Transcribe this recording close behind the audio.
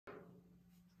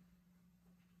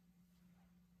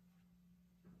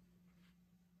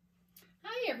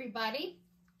everybody,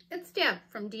 it's Deb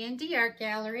from D&D Art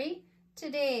Gallery.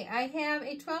 Today I have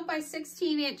a 12 by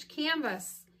 16 inch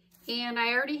canvas and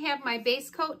I already have my base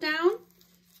coat down,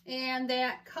 and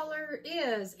that color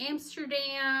is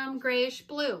Amsterdam Greyish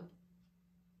Blue.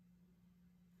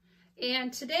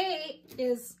 And today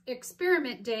is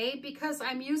experiment day because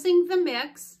I'm using the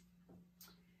mix.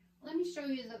 Let me show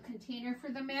you the container for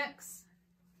the mix.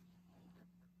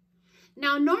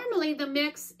 Now normally the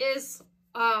mix is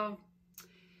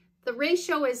the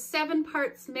ratio is 7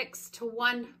 parts mixed to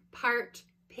 1 part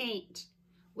paint,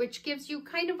 which gives you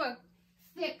kind of a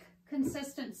thick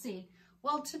consistency.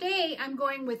 Well, today I'm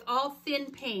going with all thin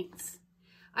paints.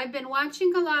 I've been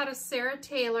watching a lot of Sara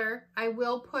Taylor. I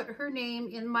will put her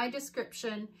name in my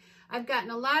description. I've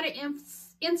gotten a lot of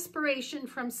inspiration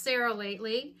from Sara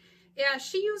lately. Yeah,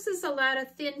 she uses a lot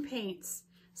of thin paints.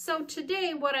 So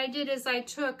today what I did is I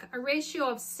took a ratio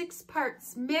of 6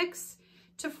 parts mix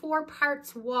to 4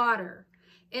 parts water.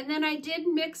 And then I did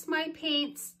mix my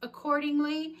paints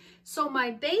accordingly. So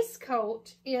my base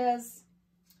coat is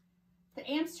the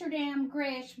Amsterdam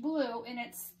Greyish Blue, and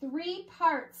it's 3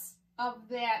 parts of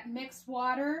that mixed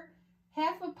water,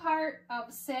 half a part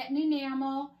of satin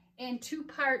enamel, and 2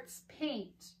 parts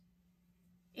paint.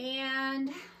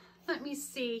 And let me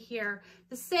see here.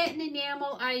 The satin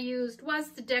enamel I used was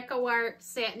the DecoArt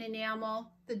satin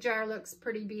enamel. The jar looks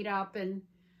pretty beat up and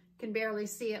can barely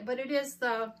see it, but it is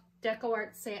the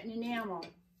DecoArt satin enamel.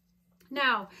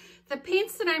 Now, the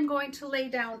paints that I'm going to lay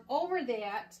down over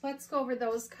that, let's go over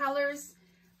those colors.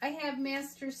 I have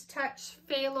Master's Touch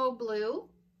Phthalo Blue,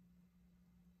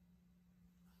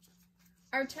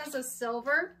 Arteza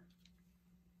Silver,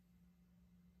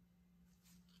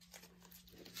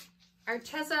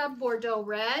 Arteza Bordeaux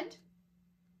Red,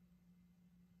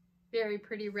 very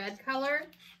pretty red color,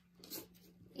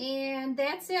 and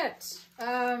that's it.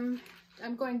 I'm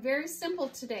going very simple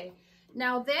today.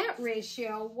 Now that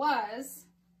ratio was,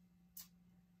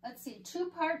 let's see, 2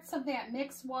 parts of that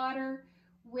mixed water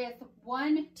with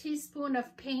 1 teaspoon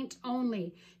of paint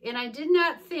only. And I did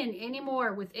not thin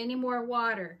anymore with any more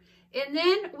water. And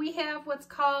then we have what's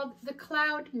called the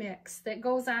cloud mix that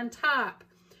goes on top.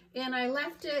 And I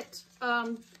left it,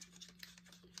 that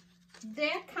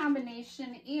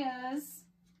combination is,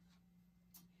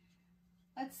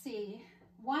 let's see,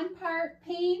 1 part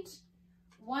paint,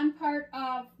 1 part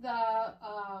of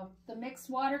the mixed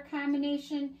water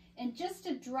combination, and just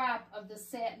a drop of the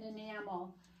satin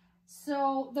enamel.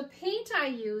 So the paint I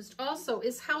used also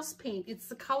is house paint. It's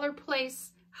the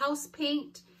ColorPlace house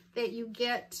paint that you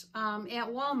get at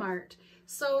Walmart.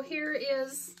 So here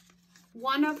is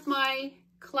one of my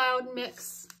cloud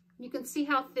mix. You can see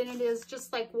how thin it is,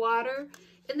 just like water.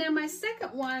 And then my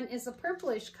second one is a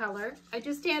purplish color. I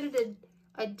just added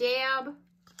a dab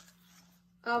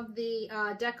of the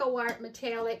DecoArt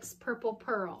Metallics Purple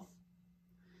Pearl.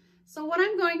 So what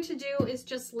I'm going to do is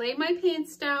just lay my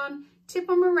paints down, tip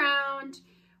them around,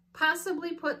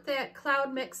 possibly put that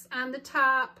cloud mix on the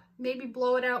top, maybe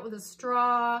blow it out with a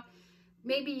straw,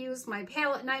 maybe use my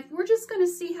palette knife. We're just going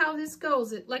to see how this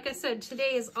goes. Like I said,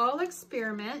 today is all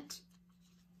experiment.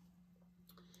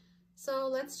 So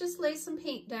let's just lay some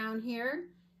paint down here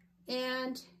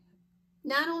and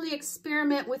not only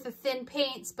experiment with the thin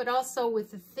paints, but also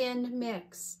with the thin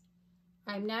mix.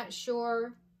 I'm not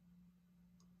sure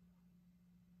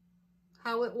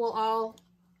how it will all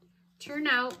turn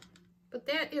out, but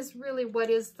that is really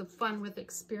what is the fun with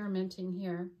experimenting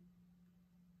here.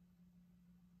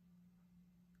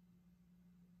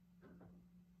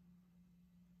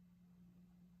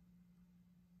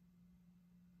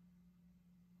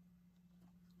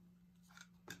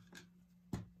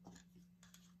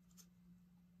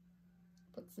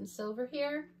 Put some silver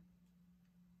here.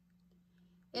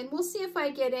 And we'll see if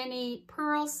I get any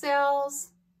pearl cells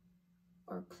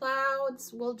or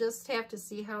clouds. We'll just have to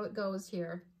see how it goes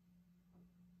here.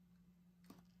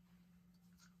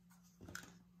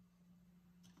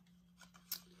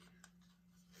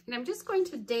 And I'm just going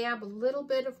to dab a little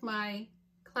bit of my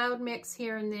cloud mix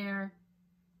here and there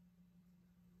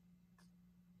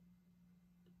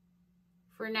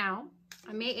for now.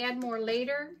 I may add more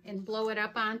later and blow it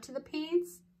up onto the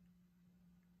paints.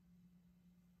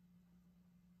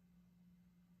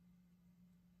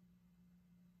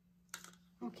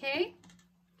 Okay,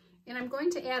 and I'm going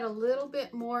to add a little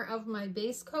bit more of my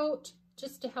base coat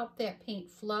just to help that paint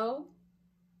flow.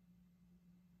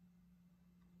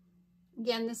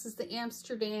 Again, this is the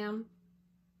Amsterdam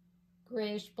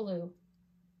Greyish Blue.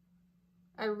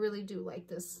 I really do like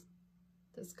this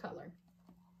color.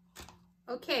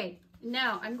 Okay,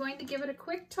 now I'm going to give it a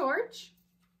quick torch.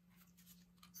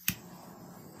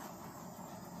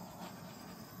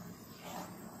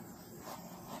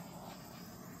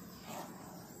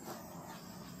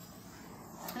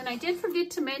 And I did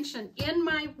forget to mention, in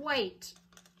my white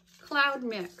cloud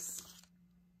mix,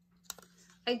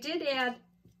 I did add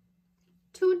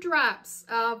 2 drops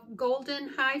of golden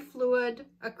high fluid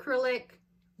acrylic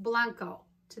blanco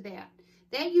to that.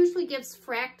 That usually gives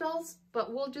fractals,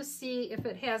 but we'll just see if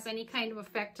it has any kind of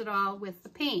effect at all with the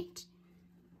paint.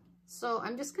 So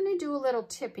I'm just going to do a little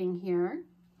tipping here.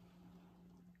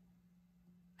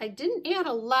 I didn't add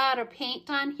a lot of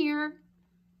paint on here,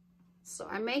 so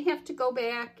I may have to go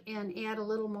back and add a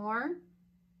little more.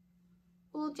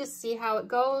 We'll just see how it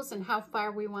goes and how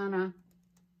far we want to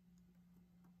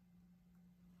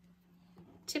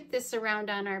tip this around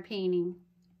on our painting.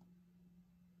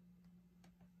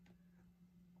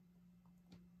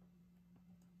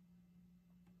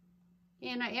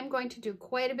 And I am going to do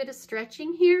quite a bit of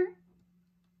stretching here.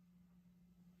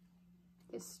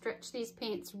 Just stretch these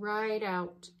paints right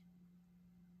out.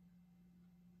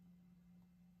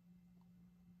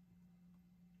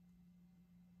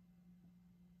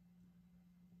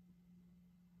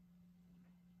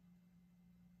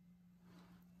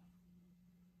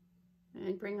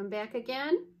 And bring them back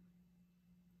again.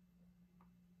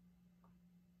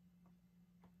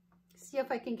 See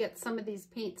if I can get some of these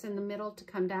paints in the middle to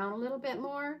come down a little bit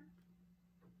more.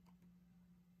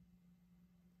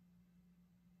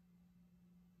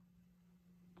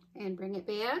 And bring it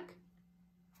back.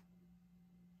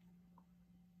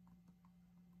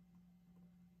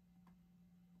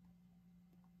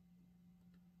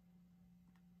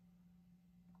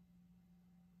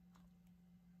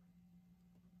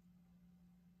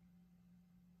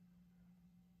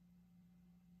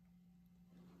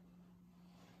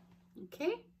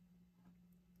 Okay,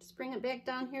 just bring it back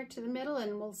down here to the middle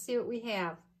and we'll see what we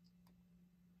have.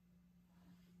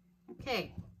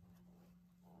 Okay.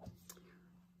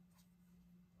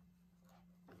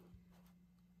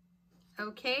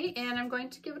 Okay, and I'm going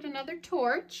to give it another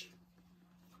torch.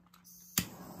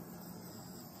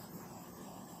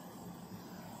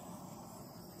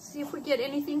 See if we get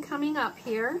anything coming up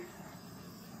here.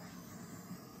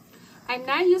 I'm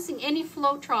not using any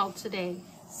Floetrol today,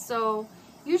 so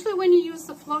usually when you use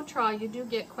the Floetrol, you do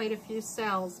get quite a few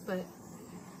cells, but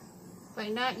by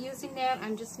not using that,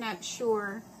 I'm just not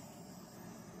sure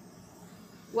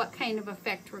what kind of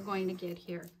effect we're going to get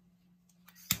here.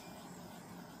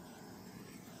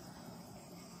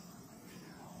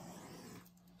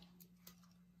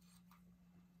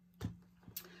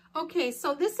 Okay,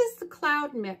 so this is the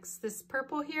cloud mix, this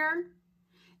purple here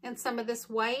and some of this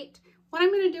white. What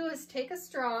I'm going to do is take a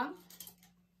straw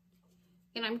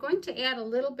and I'm going to add a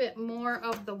little bit more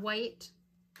of the white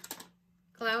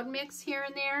cloud mix here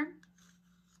and there.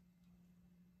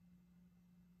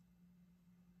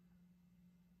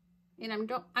 And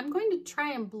I'm going to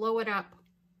try and blow it up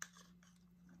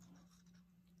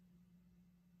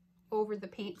over the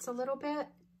paints a little bit,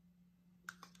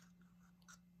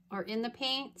 or in the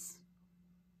paints.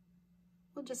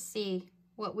 We'll just see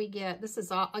what we get. This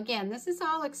is all, again, this is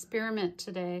all experiment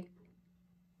today.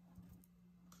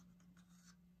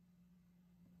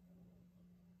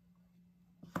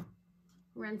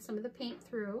 Run some of the paint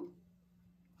through.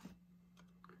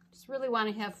 Just really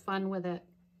want to have fun with it.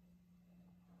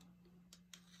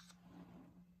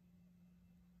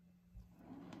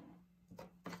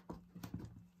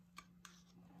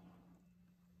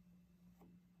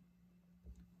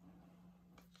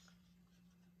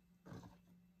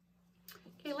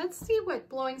 Okay, let's see what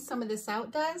blowing some of this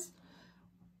out does.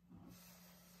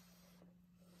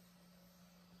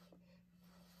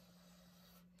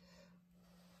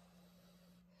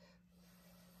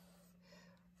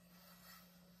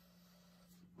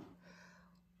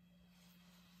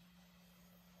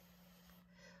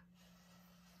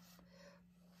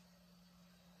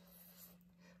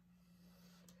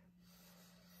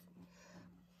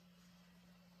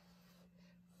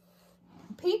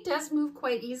 Paint does move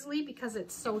quite easily because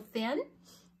it's so thin.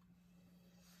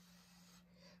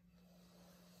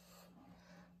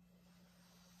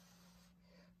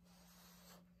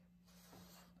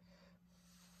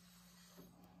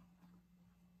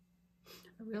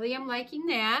 I really am liking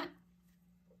that.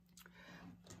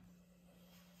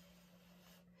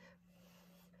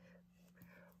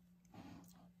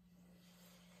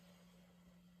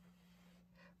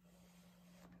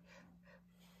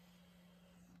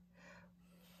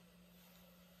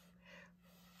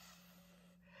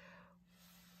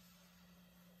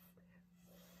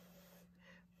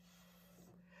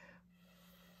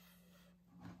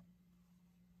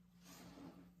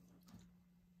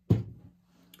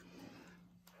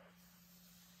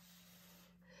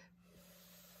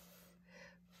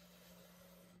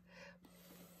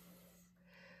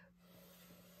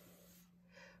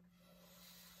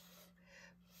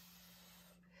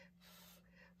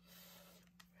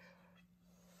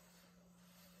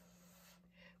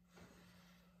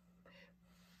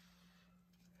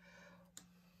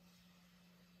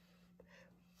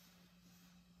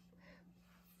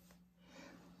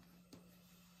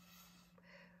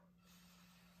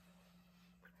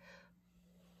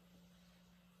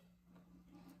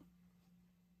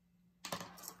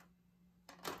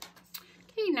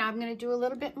 now I'm going to do a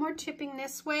little bit more tipping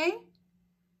this way.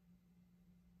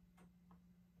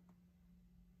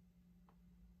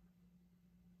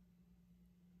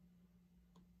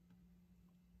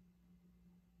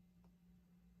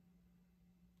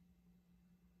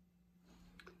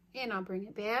 And I'll bring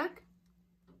it back.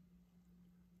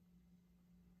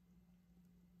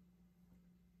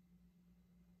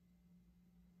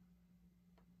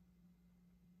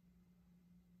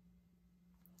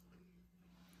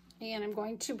 And I'm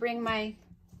going to bring my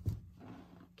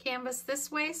canvas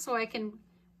this way so I can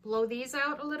blow these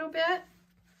out a little bit.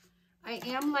 I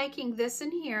am liking this in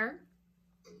here.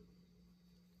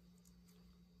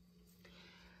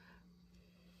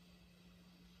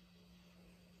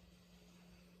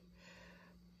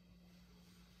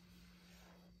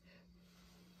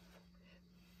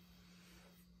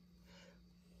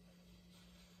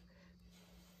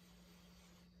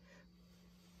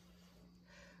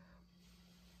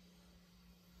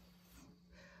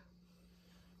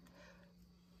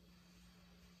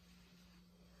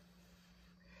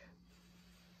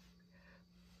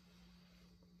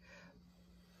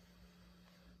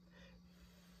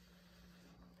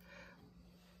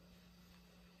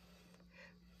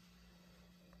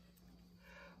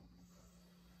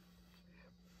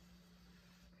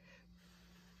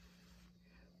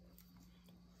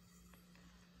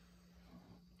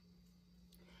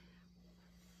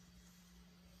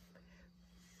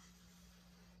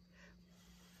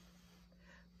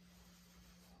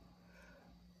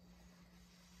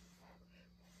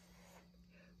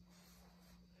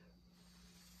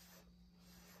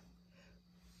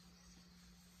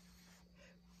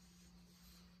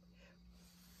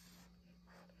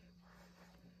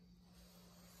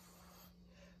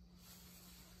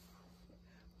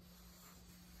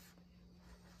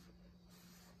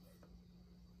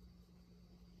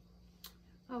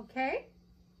 Okay.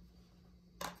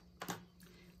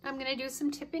 I'm going to do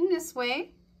some tipping this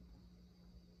way.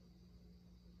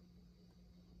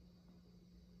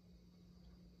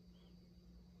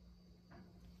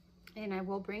 And I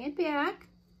will bring it back.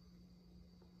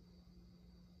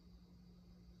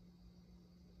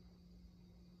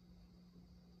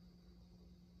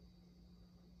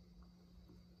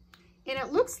 And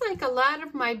it looks like a lot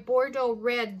of my Bordeaux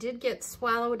red did get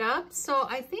swallowed up. So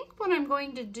I think what I'm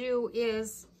going to do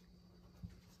is,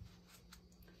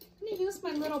 I'm going to use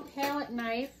my little palette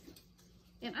knife.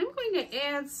 And I'm going to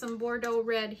add some Bordeaux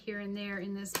red here and there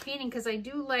in this painting because I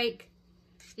do like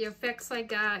the effects I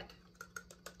got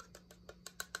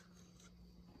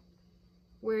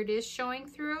where it is showing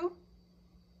through.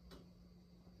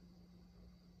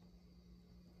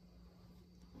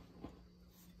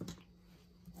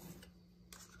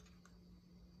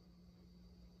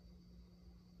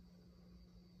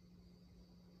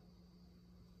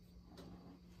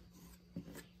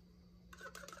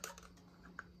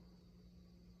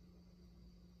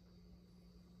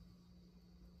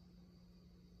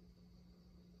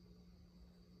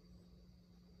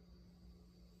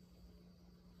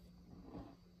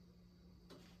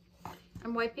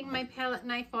 I'm wiping my palette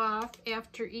knife off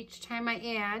after each time I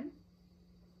add.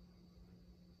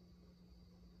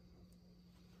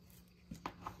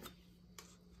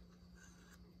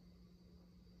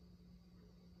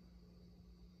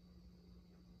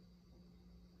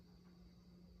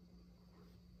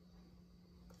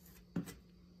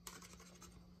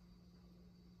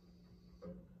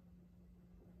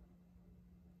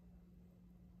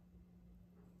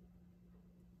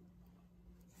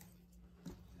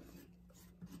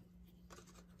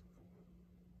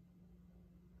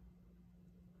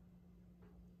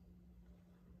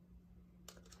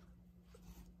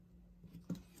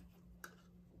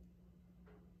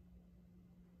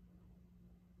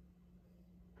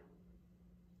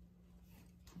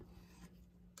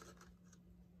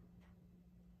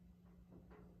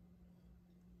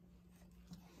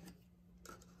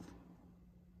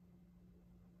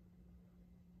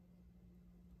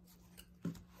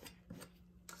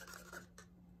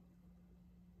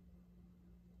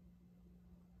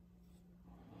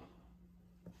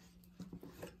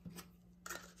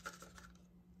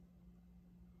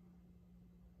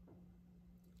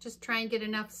 Just try and get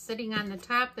enough sitting on the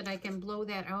top that I can blow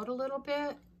that out a little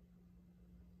bit.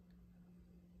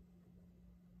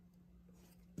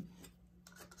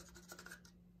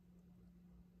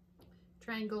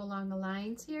 Try and go along the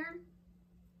lines here.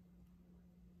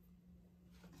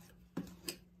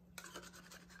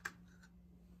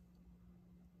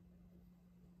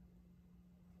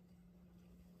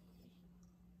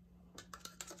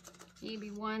 Maybe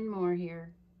one more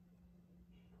here.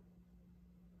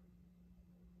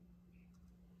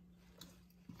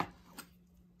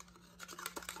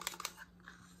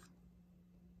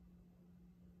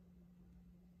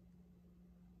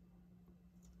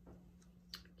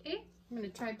 I'm going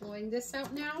to try blowing this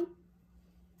out now.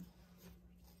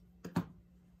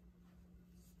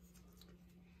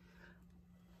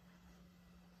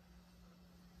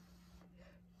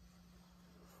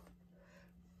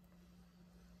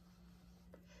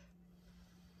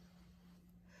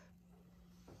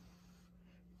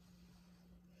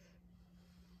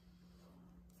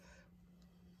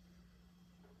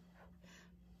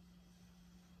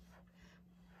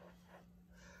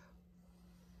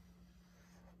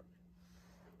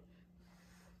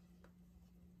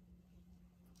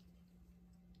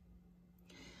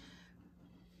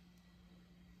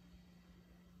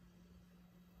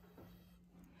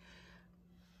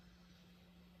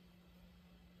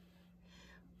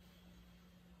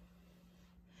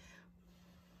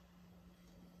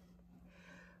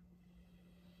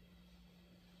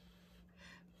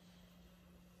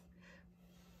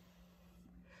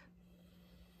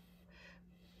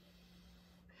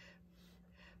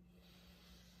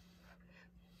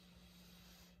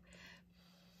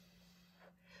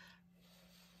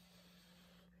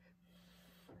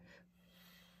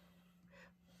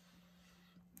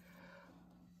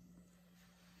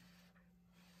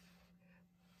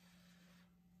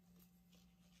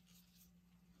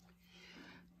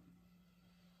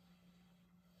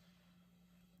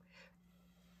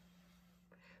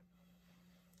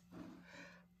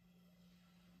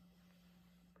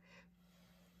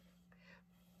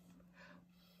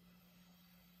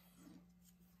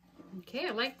 Okay,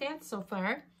 I like that so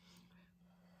far.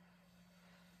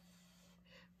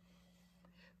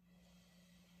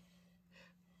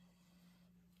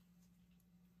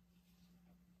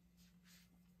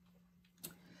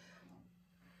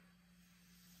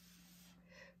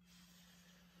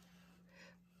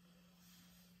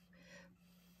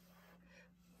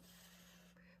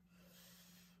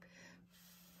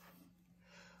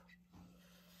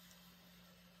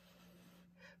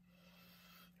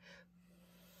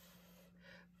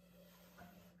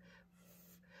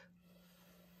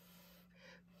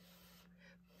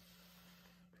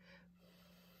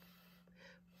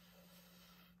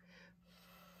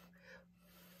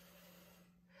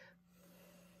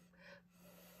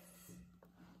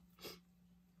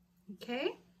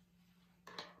 Okay.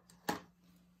 I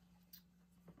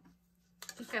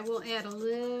think I will add a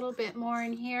little bit more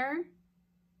in here.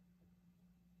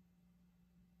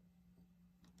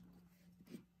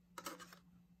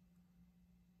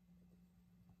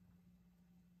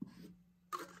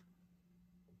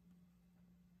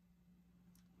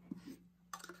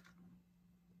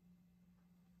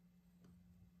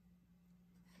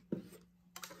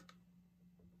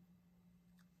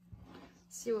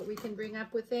 See what we can bring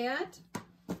up with that.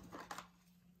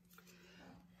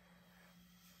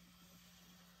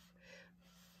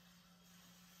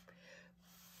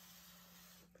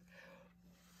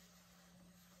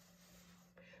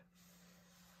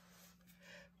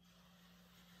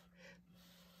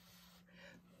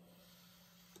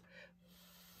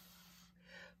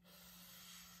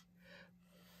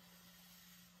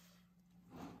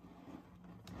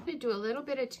 I'm going to do a little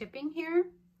bit of tipping here.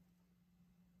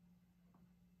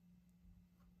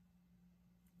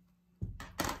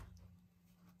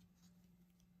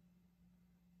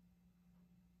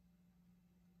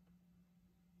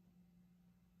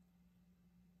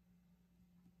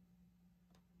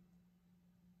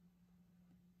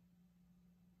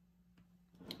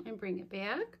 And bring it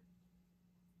back.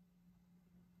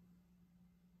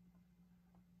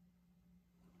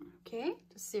 Okay,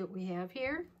 just see what we have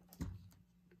here.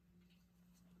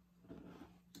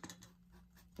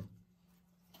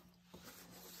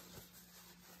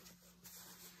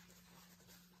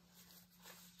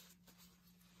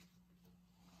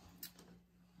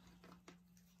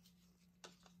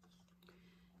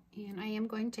 And I am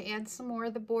going to add some more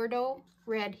of the Bordeaux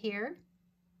red here.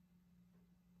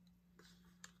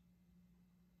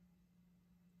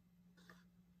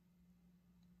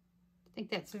 I think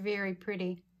that's very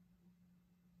pretty.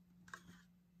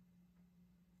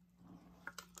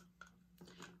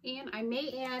 And I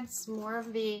may add some more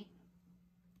of the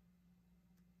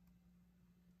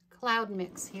cloud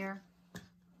mix here.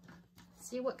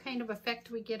 See what kind of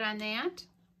effect we get on that.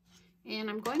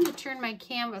 And I'm going to turn my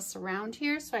canvas around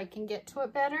here so I can get to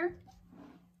it better.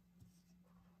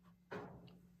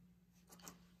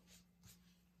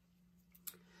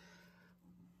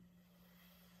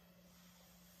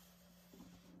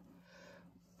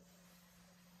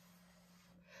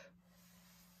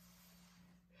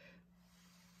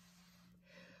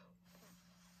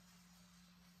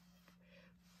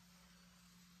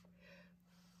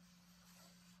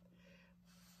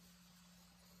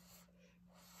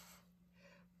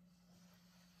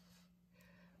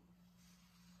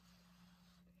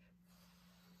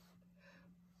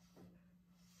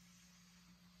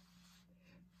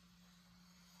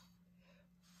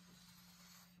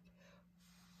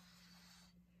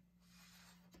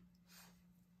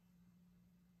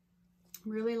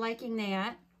 I'm really liking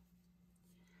that.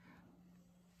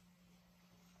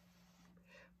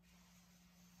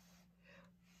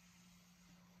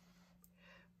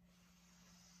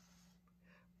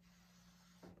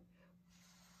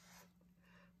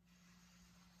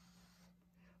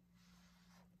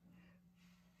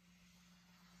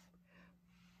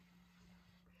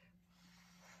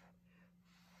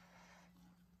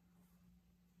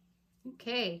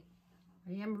 Okay,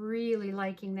 I am really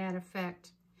liking that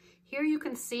effect. Here you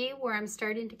can see where I'm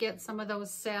starting to get some of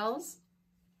those cells.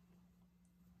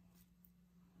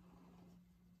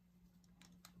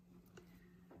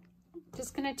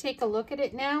 Just going to take a look at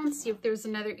it now and see if there's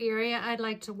another area I'd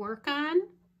like to work on.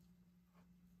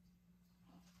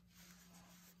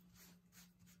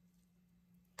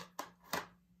 I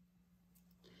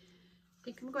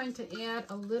think I'm going to add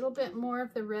a little bit more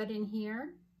of the red in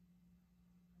here.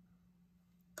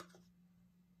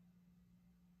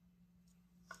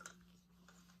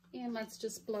 And let's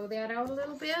just blow that out a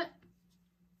little bit.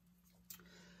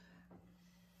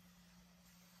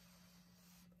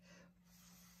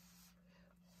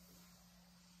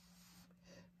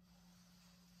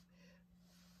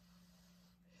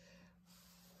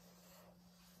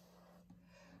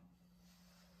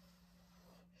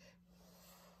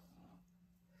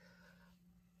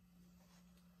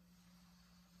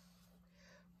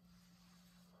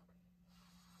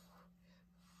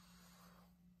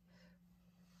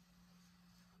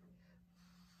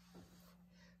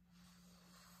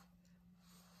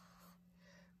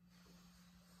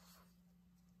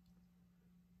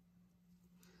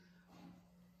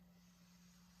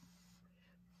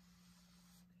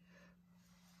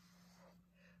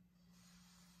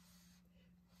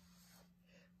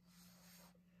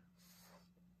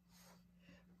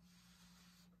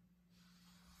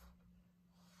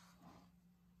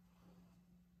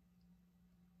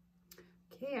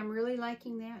 Okay, I'm really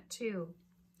liking that too.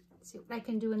 Let's see what I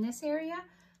can do in this area.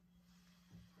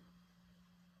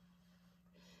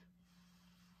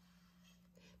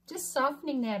 Just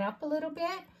softening that up a little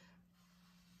bit.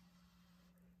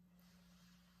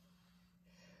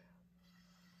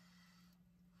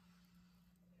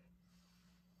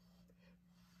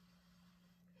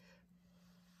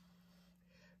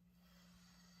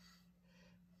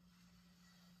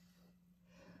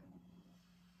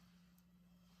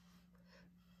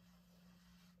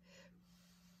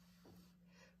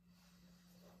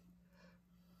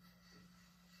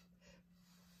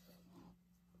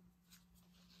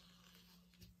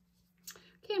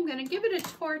 Okay, I'm going to give it a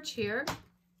torch here.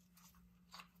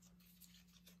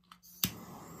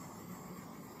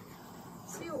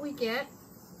 See what we get.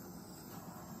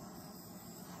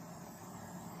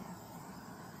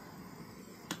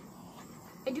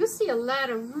 I do see a lot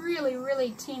of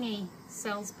really teeny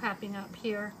cells popping up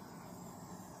here.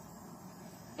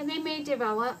 And they may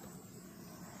develop.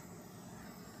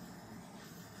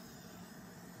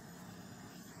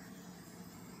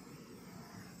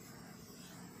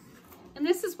 And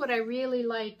this is what I really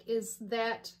like, is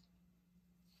that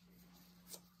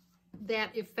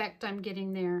effect I'm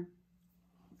getting there.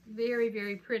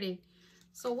 Very pretty.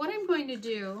 So what I'm going to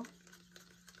do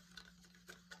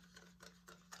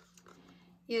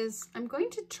is I'm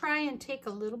going to try and take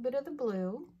a little bit of the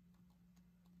blue.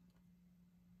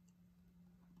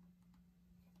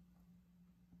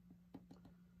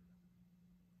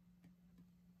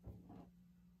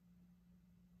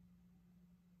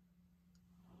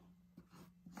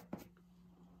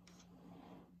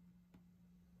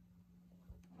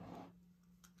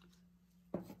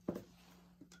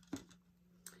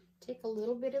 Take a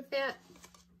little bit of the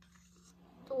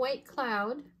white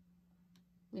cloud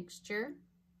mixture.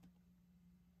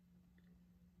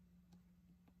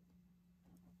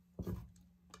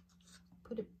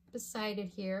 Put it beside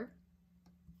it here.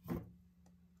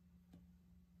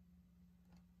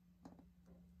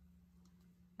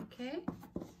 Okay.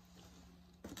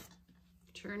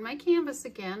 Turn my canvas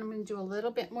again. I'm going to do a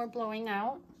little bit more blowing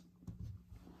out.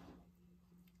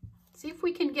 See if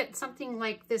we can get something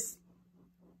like this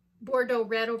bordeaux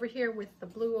red over here with the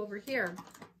blue over here.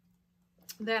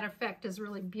 That effect is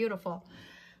really beautiful.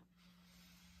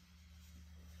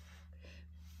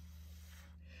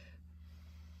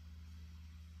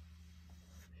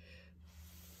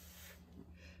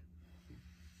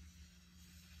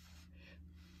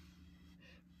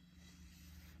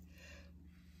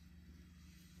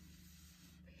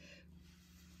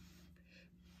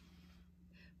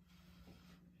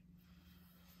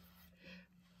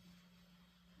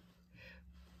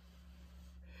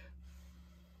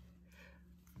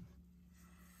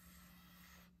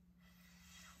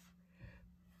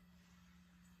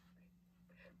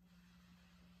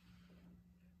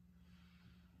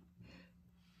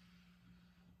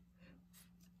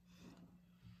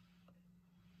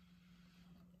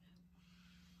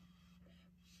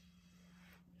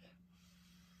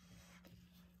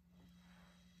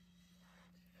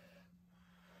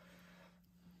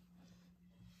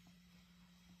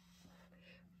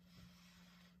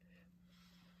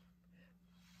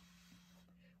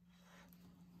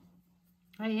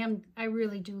 I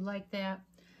really do like that.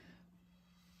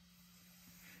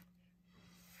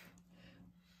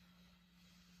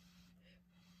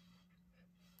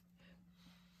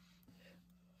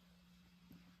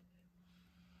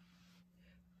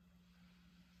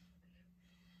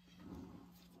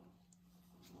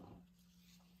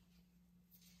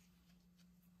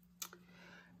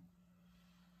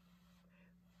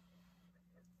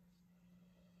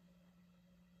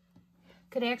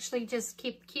 Could actually just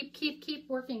keep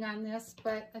working on this,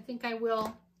 but I think I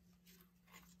will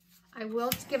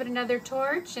give it another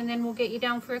torch, and then we'll get you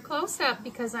down for a close-up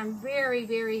because I'm very,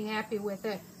 very happy with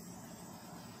it.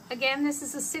 Again, this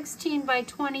is a 16 by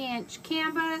 20 inch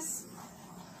canvas.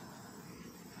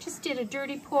 Just did a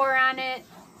dirty pour on it,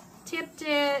 tipped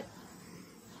it,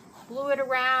 blew it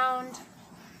around.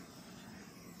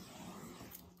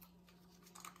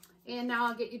 And now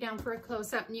I'll get you down for a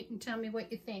close-up and you can tell me what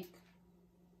you think.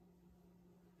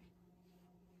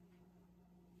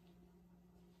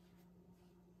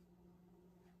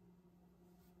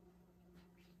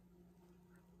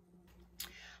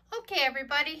 Okay,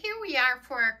 everybody, here we are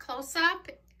for our close-up.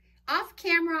 Off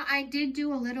camera, I did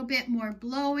do a little bit more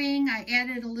blowing. I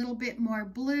added a little bit more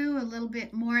blue, a little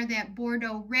bit more of that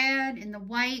bordeaux red and the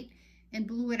white, and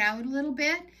blew it out a little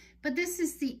bit. But this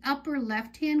is the upper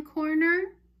left-hand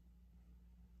corner.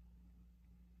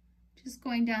 Just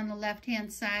going down the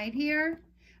left-hand side here.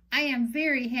 I am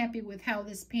very happy with how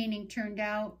this painting turned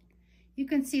out. You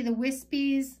can see the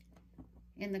wispies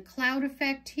and the cloud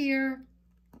effect here.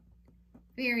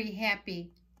 Very happy.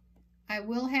 I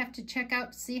will have to check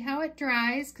out to see how it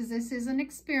dries because this is an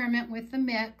experiment with the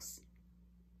mix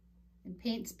and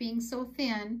paints being so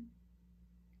thin.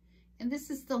 And this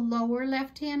is the lower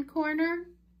left-hand corner,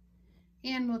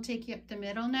 and we'll take you up the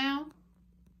middle now.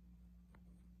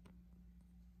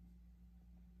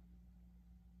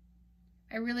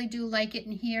 I really do like it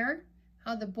in here,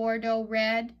 how the bordeaux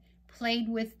red played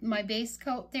with my base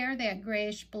coat there, that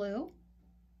grayish blue.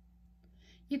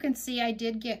 You can see I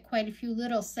did get quite a few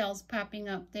little cells popping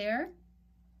up there.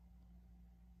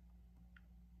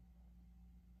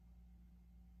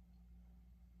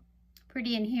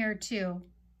 Pretty in here too.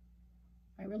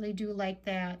 I really do like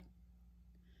that.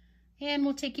 And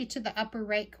we'll take you to the upper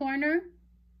right corner.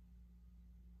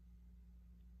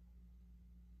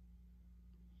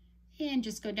 And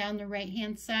just go down the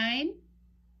right-hand side.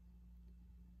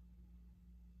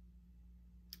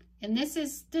 And this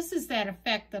is that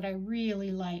effect that I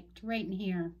really liked right in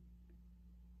here.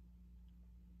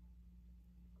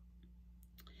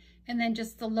 And then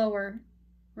just the lower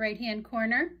right-hand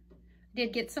corner.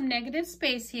 Did get some negative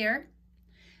space here.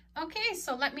 Okay,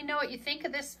 so let me know what you think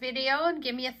of this video and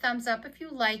give me a thumbs up if you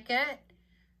like it.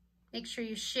 Make sure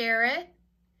you share it.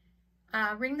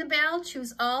 Ring the bell,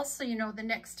 choose all so you know the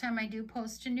next time I do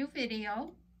post a new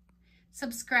video.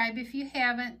 Subscribe if you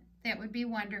haven't, that would be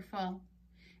wonderful.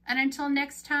 And until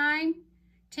next time,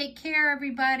 take care,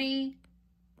 everybody.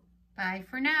 Bye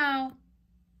for now.